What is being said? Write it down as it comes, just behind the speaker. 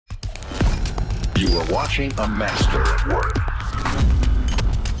You are watching a master at work.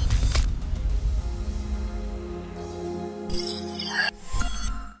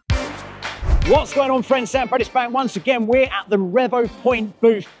 What's going on, friends? Sam Prentice back once again. We're at the Revopoint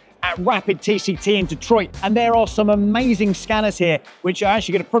booth at Rapid TCT in Detroit, and there are some amazing scanners here which are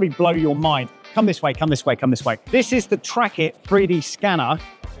actually going to probably blow your mind. Come this way, come this way, come this way. This is the TrackIt 3D scanner.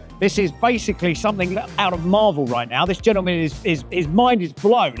 This is basically something out of Marvel right now. This gentleman, his mind is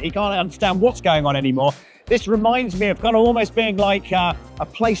blown. He can't understand what's going on anymore. This reminds me of kind of almost being like a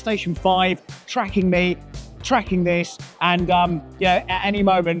PlayStation 5 tracking me, tracking this, and yeah, at any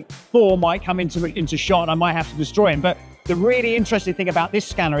moment, Thor might come into shot and I might have to destroy him. But the really interesting thing about this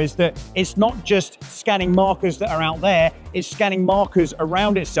scanner is that it's not just scanning markers that are out there, it's scanning markers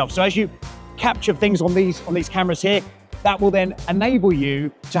around itself. So as you capture things on these cameras here, that will then enable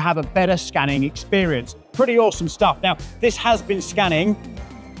you to have a better scanning experience. Pretty awesome stuff. Now, this has been scanning.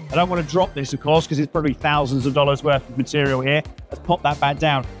 I don't want to drop this, of course, because it's probably thousands of dollars worth of material here. Let's pop that back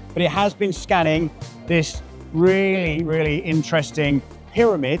down. But it has been scanning this really, really interesting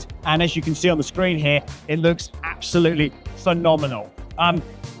pyramid. And as you can see on the screen here, it looks absolutely phenomenal.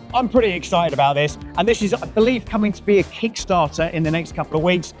 I'm pretty excited about this. And this is, I believe, coming to be a Kickstarter in the next couple of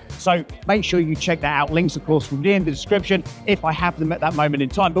weeks. So make sure you check that out. Links, of course, will be in the description if I have them at that moment in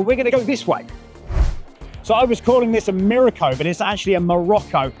time. But we're going to go this way. So I was calling this a Miraco, but it's actually a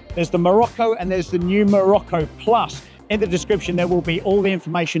Morocco. There's the Morocco and there's the new Morocco Plus. In the description, there will be all the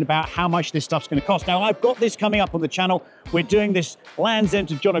information about how much this stuff's going to cost. Now, I've got this coming up on the channel. We're doing this Land's End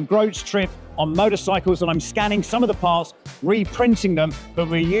to John O'Groats trip on motorcycles, and I'm scanning some of the parts, reprinting them, but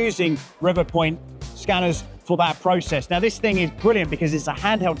we're using Revopoint scanners for that process. Now, this thing is brilliant because it's a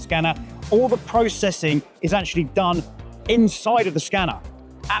handheld scanner. All the processing is actually done inside of the scanner.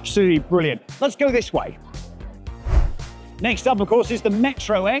 Absolutely brilliant. Let's go this way. Next up, of course, is the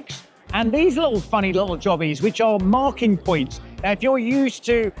MetroX. And these little funny little jobbies, which are marking points. Now, if you're used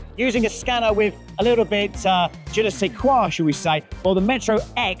to using a scanner with a little bit, je ne sais quoi, shall we say, well, the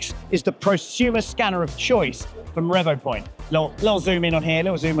MetroX is the prosumer scanner of choice from Revopoint. Little zoom in on here,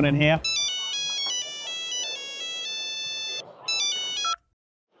 little zoom in here.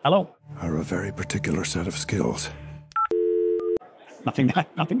 Hello. Are a very particular set of skills. Nothing,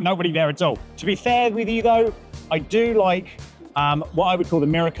 nobody there at all. To be fair with you though, I do like what I would call the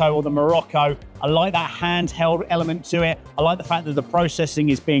Miraco or the Morocco. I like that handheld element to it. I like the fact that the processing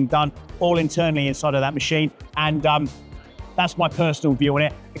is being done all internally inside of that machine. And that's my personal view on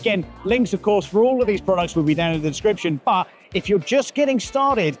it. Again, links, of course, for all of these products will be down in the description. But if you're just getting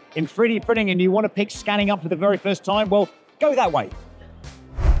started in 3D printing and you want to pick scanning up for the very first time, well, go that way.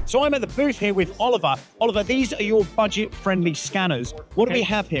 So I'm at the booth here with Oliver. Oliver, these are your budget-friendly scanners. What do we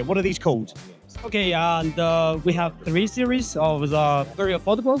have here? What are these called? Okay, and we have 3 series of the very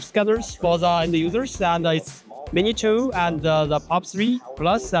affordable scanners for the end users, and it's Mini 2 and the Pop 3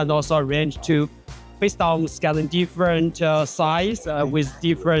 Plus, and also Range 2, based on scanning different size with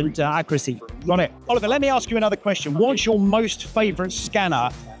different accuracy. Got it. Oliver, let me ask you another question. What's your most favorite scanner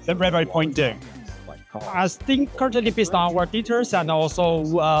that Revopoint do? I think currently based on our details and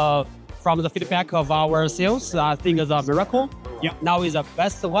also from the feedback of our sales, I think the Miracle now is the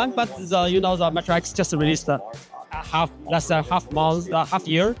best one. But you know, the MetroX just released less than half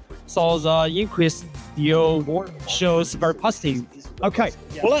year, so the increase still shows very positive. Okay,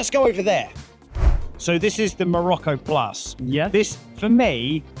 well, let's go over there. So this is the Morocco Plus. Yeah. This, for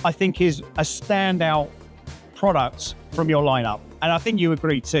me, I think is a standout product from your lineup. And I think you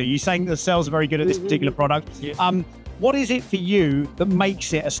agree too. You're saying the sales are very good at this particular product. Yeah. What is it for you that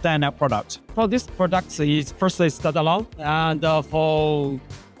makes it a standout product? For this product, is firstly standalone, and for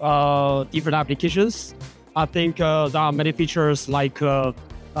different applications, I think there are many features like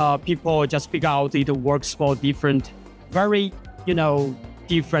people just figure out it works for different, very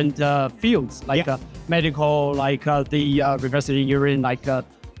different fields, like medical, like the reverse engineering, like the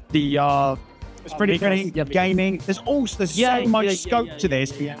it's pretty gaming. There's so much scope to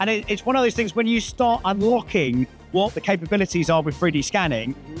this. And it's one of those things when you start unlocking what the capabilities are with 3D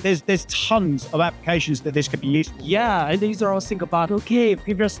scanning, there's tons of applications that this could be used for. Yeah, and these are all think about, okay,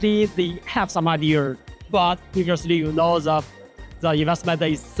 previously they have some idea, but previously, the investment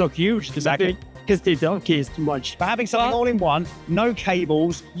is so huge. Exactly. Because they don't care too much. But having something all in one, no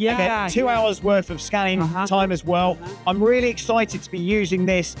cables, 2 hours worth of scanning time as well. I'm really excited to be using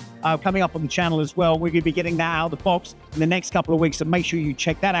this coming up on the channel as well. We're going to be getting that out of the box in the next couple of weeks, so make sure you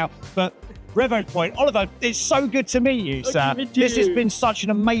check that out. But Revopoint, Oliver, it's so good to meet you, sir. This has been such an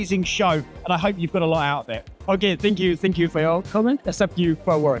amazing show, and I hope you've got a lot out of it. Okay, thank you for your comment. Accept you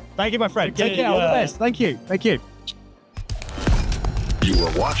for work. Thank you, my friend. Take care. All the best. Thank you. Thank you. You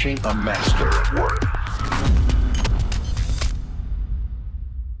are watching a master at work.